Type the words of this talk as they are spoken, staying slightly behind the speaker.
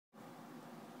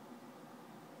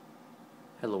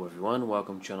Hello everyone,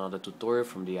 welcome to another tutorial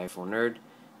from the iPhone Nerd.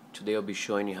 Today I'll be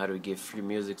showing you how to get free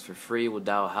music for free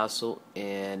without hassle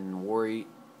and worry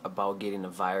about getting a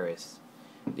virus.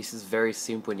 This is very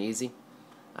simple and easy.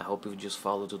 I hope you just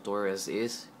follow the tutorial as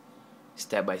is,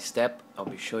 step by step. I'll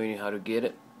be showing you how to get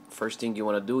it. First thing you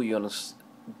want to do, you want to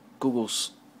Google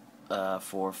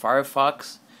for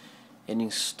Firefox and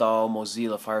install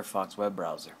Mozilla Firefox web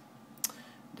browser.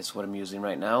 That's what I'm using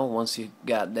right now. Once you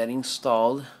got that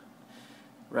installed,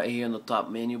 right here in the top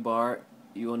menu bar,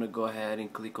 you want to go ahead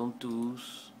and click on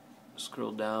Tools,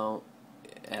 scroll down,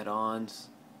 Add-ons.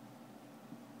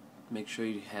 Make sure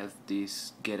you have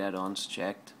this Get Add-ons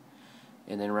checked,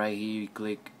 and then right here you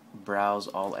click Browse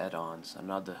all add-ons.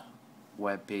 Another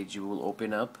web page you will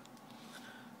open up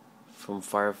from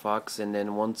Firefox, and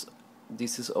then once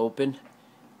this is open,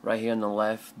 right here on the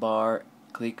left bar,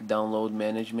 click Download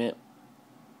Management,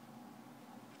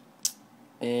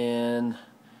 and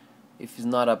if it's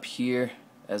not up here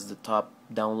as the top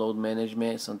download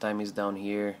management, sometimes it's down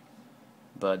here,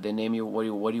 but the name what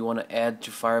you want to add to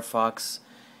Firefox,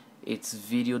 it's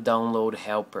Video Download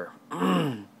Helper.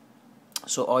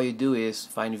 So all you do is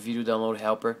find Video Download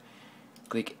Helper,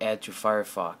 click Add to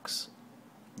Firefox.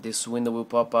 This window will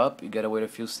pop up. You gotta wait a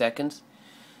few seconds,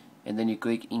 and then you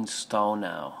click Install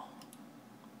Now.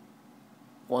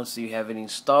 Once you have it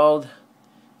installed,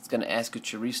 it's going to ask you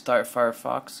to restart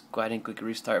Firefox. Go ahead and click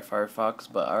Restart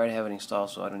Firefox, but I already have it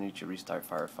installed, so I don't need to restart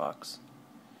Firefox.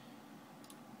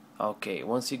 Okay,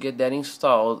 once you get that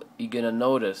installed, you're going to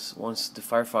notice, once the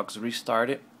Firefox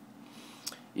restarted,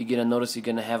 you're going to notice you're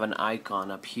going to have an icon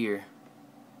up here.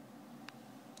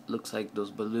 Looks like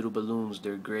those little balloons,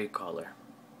 they're gray color.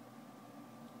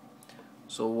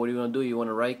 So what you want to do, you want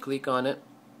to right click on it,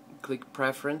 click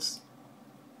Preference.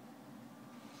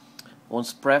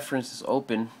 Once Preference is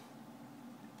open,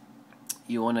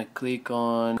 you want to click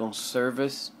on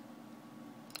Service,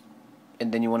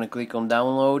 and then you want to click on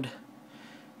Download,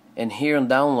 and here on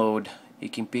Download you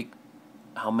can pick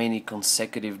how many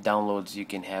consecutive downloads you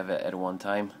can have at one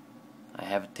time. I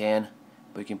have 10,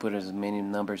 but you can put as many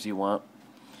numbers you want.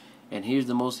 And here's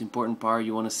the most important part,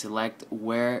 you want to select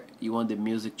where you want the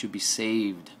music to be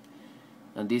saved.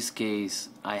 In this case,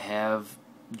 I have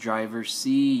driver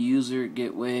C, user,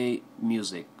 gateway,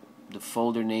 music. The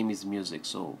folder name is music,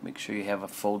 so make sure you have a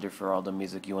folder for all the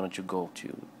music you want it to go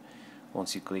to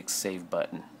once you click save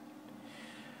button.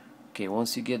 Okay,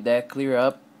 once you get that clear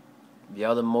up, the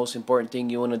other most important thing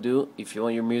you want to do, if you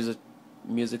want your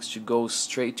music to go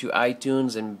straight to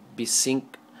iTunes and be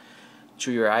synced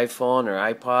to your iPhone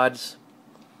or iPods,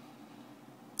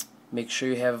 make sure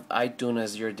you have iTunes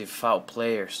as your default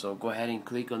player. So go ahead and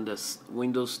click on the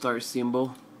Windows Start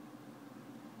symbol,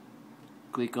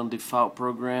 click on Default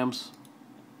Programs,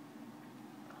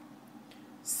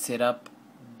 set up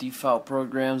Default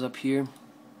Programs up here,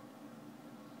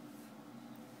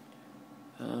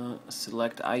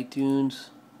 select iTunes,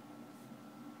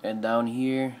 and down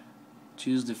here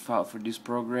choose Default for this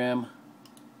program.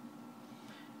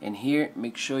 And here,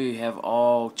 make sure you have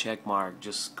all check mark.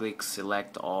 Just click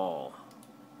Select All.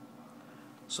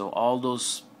 So all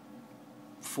those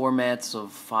formats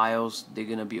of files, they're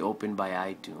gonna be opened by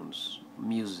iTunes,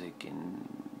 music and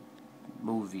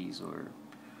movies or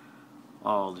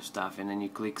all the stuff. And then you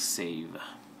click Save.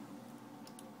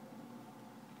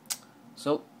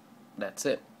 So that's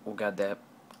it. We got that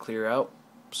clear out.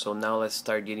 So now let's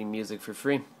start getting music for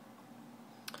free.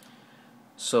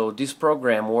 So this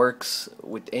program works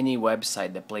with any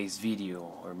website that plays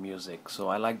video or music. So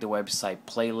I like the website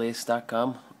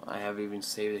playlist.com. I have even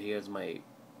saved it here as on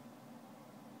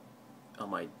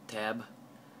my tab.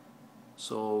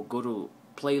 So go to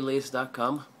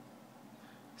playlist.com.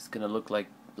 It's gonna look like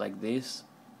this.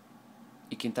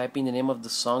 You can type in the name of the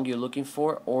song you're looking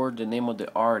for or the name of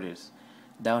the artist.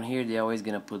 Down here they're always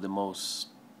gonna put the most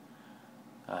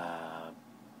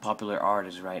popular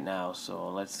artists right now. So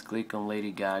let's click on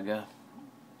Lady Gaga.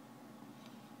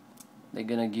 They're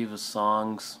gonna give us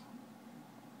songs,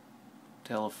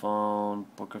 Telephone,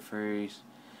 Poker Face.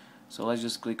 So let's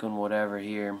just click on whatever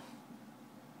here.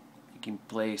 You can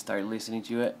play, start listening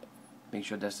to it. Make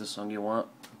sure that's the song you want.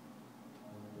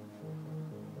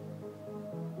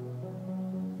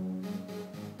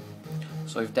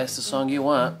 So if that's the song you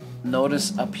want,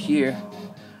 notice up here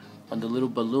on the little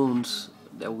balloons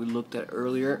that we looked at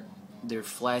earlier, they're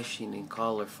flashing and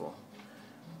colorful.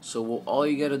 So all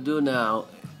you gotta do now,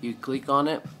 you click on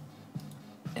it,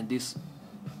 and this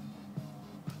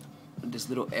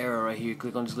little arrow right here,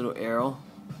 click on this little arrow,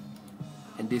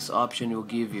 and this option will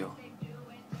give you.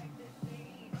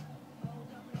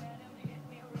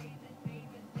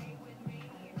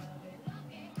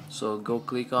 So go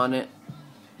click on it,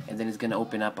 and then it's gonna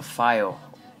open up a file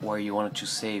where you want to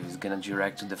save. It's gonna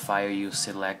direct to the file you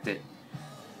selected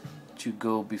to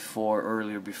go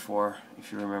earlier before.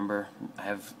 If you remember, I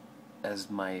have as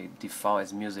my default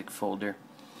as music folder.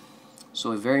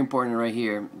 So it's very important right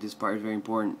here. This part is very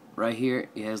important. Right here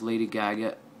it has Lady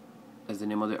Gaga as the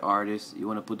name of the artist. You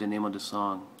want to put the name of the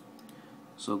song.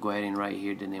 So go ahead and write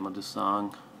here the name of the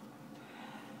song.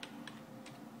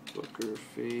 Poker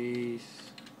Face.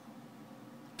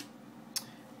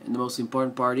 And the most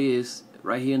important part is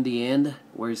right here in the end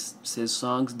where it says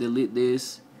songs, delete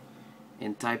this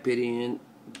and type it in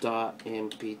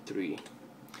 .mp3.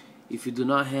 If you do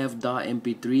not have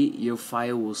 .mp3, your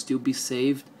file will still be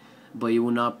saved, but it will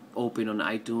not open on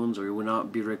iTunes or it will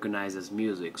not be recognized as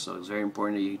music. So it's very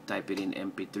important that you type it in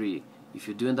mp3. If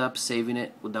you do end up saving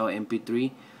it without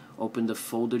mp3, open the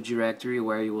folder directory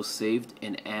where it was saved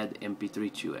and add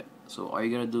mp3 to it. So all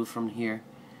you gotta do from here,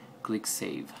 click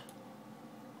save.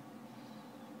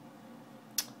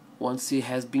 Once it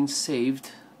has been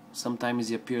saved, sometimes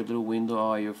it appears a little window,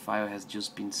 oh, your file has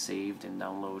just been saved and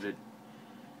downloaded.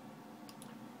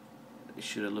 It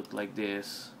should have looked like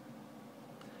this.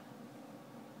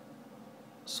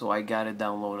 So I got it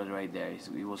downloaded right there.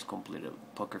 It was completed.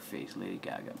 Poker Face, Lady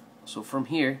Gaga. So from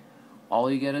here, all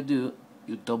you gotta do,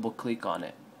 you double click on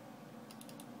it,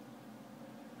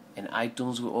 and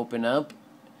iTunes will open up,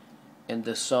 and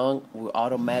the song will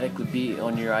automatically be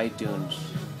on your iTunes.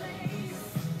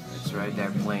 It's right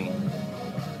there playing.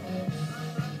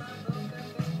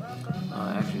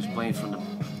 Actually, it's playing from the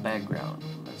background.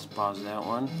 Let's pause that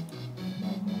one.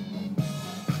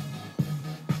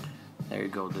 There you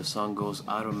go. The song goes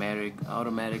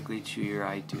automatically to your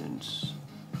iTunes.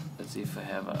 Let's see if I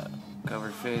have a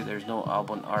cover page. There's no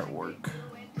album artwork.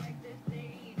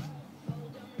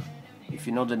 If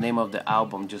you know the name of the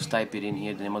album, just type it in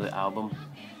here, the name of the album,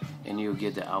 and you'll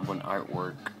get the album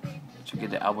artwork. To get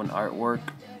the album artwork,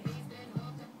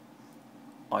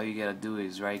 all you gotta do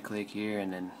is right click here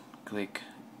and then click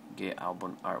get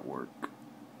album artwork.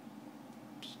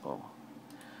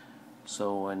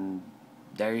 And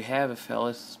there you have it,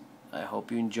 fellas. I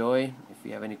hope you enjoy. If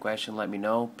you have any question, let me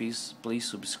know. Please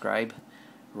subscribe,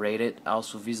 rate it.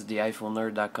 Also visit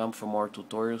theiPhoneNerd.com for more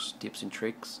tutorials, tips and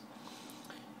tricks,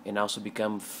 and also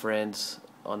become friends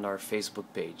on our Facebook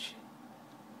page.